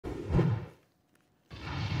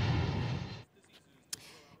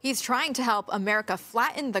He's trying to help America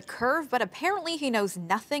flatten the curve, but apparently he knows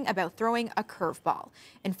nothing about throwing a curveball.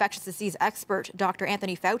 Infectious disease expert Dr.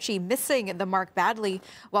 Anthony Fauci missing the mark badly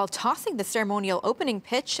while tossing the ceremonial opening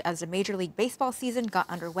pitch as the Major League Baseball season got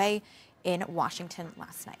underway in Washington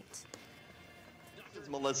last night.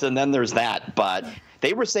 Melissa, and then there's that, but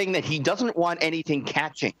they were saying that he doesn't want anything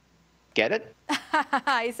catching. Get it?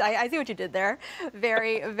 I see what you did there.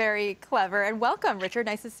 Very, very clever. And welcome, Richard.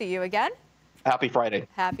 Nice to see you again. Happy Friday.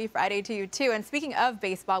 Happy Friday to you, too. And speaking of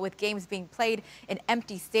baseball, with games being played in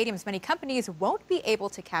empty stadiums, many companies won't be able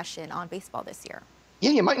to cash in on baseball this year.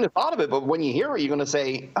 Yeah, you mightn't have thought of it, but when you hear it, you're going to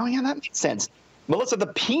say, oh, yeah, that makes sense. Melissa, the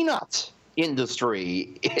peanut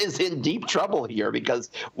industry is in deep trouble here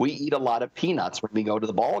because we eat a lot of peanuts when we go to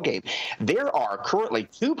the ball game. There are currently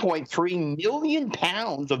 2.3 million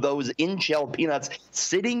pounds of those in-shell peanuts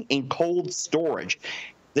sitting in cold storage.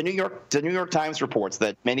 The New York Times reports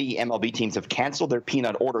that many MLB teams have canceled their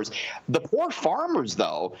peanut orders. The poor farmers,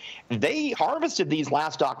 though, they harvested these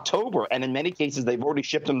last October, and in many cases, they've already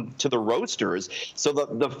shipped them to the roasters. So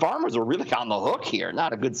the farmers are really on the hook here.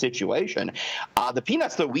 Not a good situation. The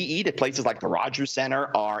peanuts that we eat at places like the Rogers Center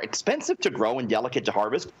are expensive to grow and delicate to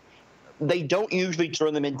harvest. They don't usually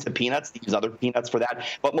turn them into peanuts. They use other peanuts for that.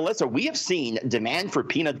 But, Melissa, we have seen demand for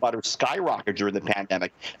peanut butter skyrocket during the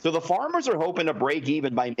pandemic. So the farmers are hoping to break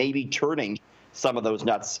even by maybe turning some of those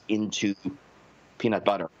nuts into peanut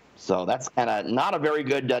butter. So that's kind of not a very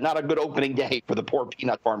good, not a good opening day for the poor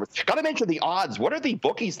peanut farmers. Got to mention the odds. What are the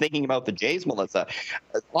bookies thinking about the Jays, Melissa?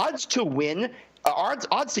 Odds to win.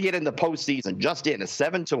 Odds to get in the postseason, just in, is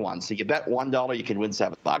 7-1. So you bet $1, you can win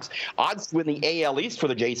 $7. Odds to win the AL East for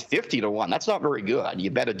the Jays, 50-1. That's not very good. You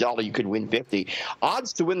bet $1, you could win 50.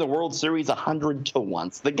 Odds to win the World Series,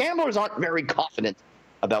 100-1. So the gamblers aren't very confident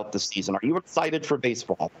about the season. Are you excited for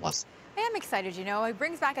baseball, Melissa? I am excited. You know, it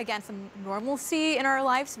brings back again some normalcy in our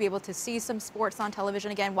lives to be able to see some sports on television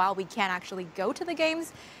again while we can't actually go to the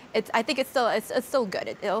games. I think it's still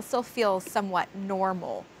good. It'll still feel somewhat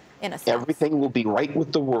normal. In a sense. Everything will be right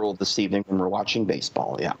with the world this evening when we're watching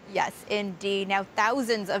baseball, yeah. Yes, indeed. Now,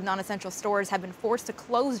 thousands of non-essential stores have been forced to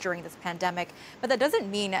close during this pandemic, but that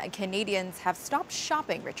doesn't mean Canadians have stopped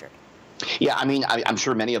shopping, Richard. Yeah, I mean, I'm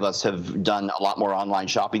sure many of us have done a lot more online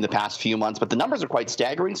shopping the past few months, but the numbers are quite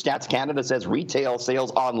staggering. Stats Canada says retail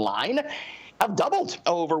sales online have doubled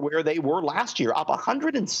over where they were last year, up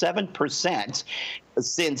 107%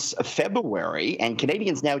 since February. And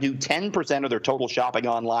Canadians now do 10% of their total shopping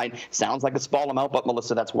online. Sounds like a small amount, but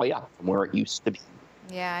Melissa, that's way up from where it used to be.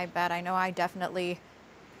 Yeah, I bet. I know I definitely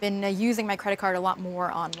been using my credit card a lot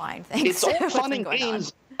more online. Thanks. It's all fun and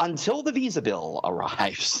games until the Visa bill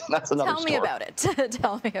arrives. That's another story. Tell me about it.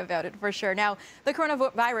 Tell me about it for sure. Now, the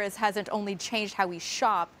coronavirus hasn't only changed how we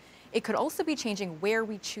shop, it could also be changing where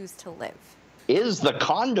we choose to live. Is the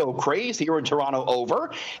condo craze here in Toronto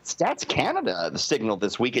over? Stats Canada signaled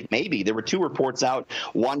this week it may be. There were two reports out.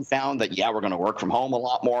 One found that, yeah, we're going to work from home a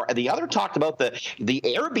lot more. And the other talked about the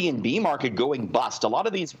Airbnb market going bust. A lot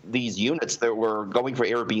of these units that were going for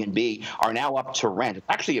Airbnb are now up to rent. It's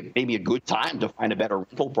actually maybe a good time to find a better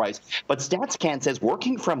rental price. But Stats Can says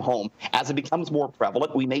working from home, as it becomes more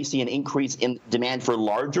prevalent, we may see an increase in demand for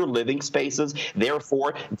larger living spaces.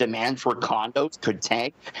 Therefore, demand for condos could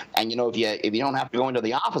tank. And, you know, if you don't have to go into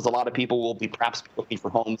the office, a lot of people will be perhaps looking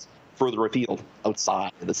for homes further afield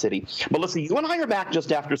outside of the city. Melissa, you and I are back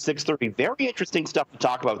just after 6:30. Very interesting stuff to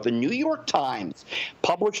talk about. The New York Times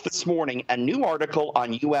published this morning a new article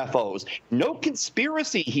on UFOs. No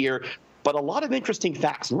conspiracy here, but a lot of interesting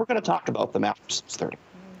facts, and we're going to talk about them after 6:30.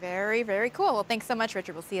 Very, very cool. Well, thanks so much,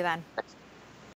 Richard. We'll see you then.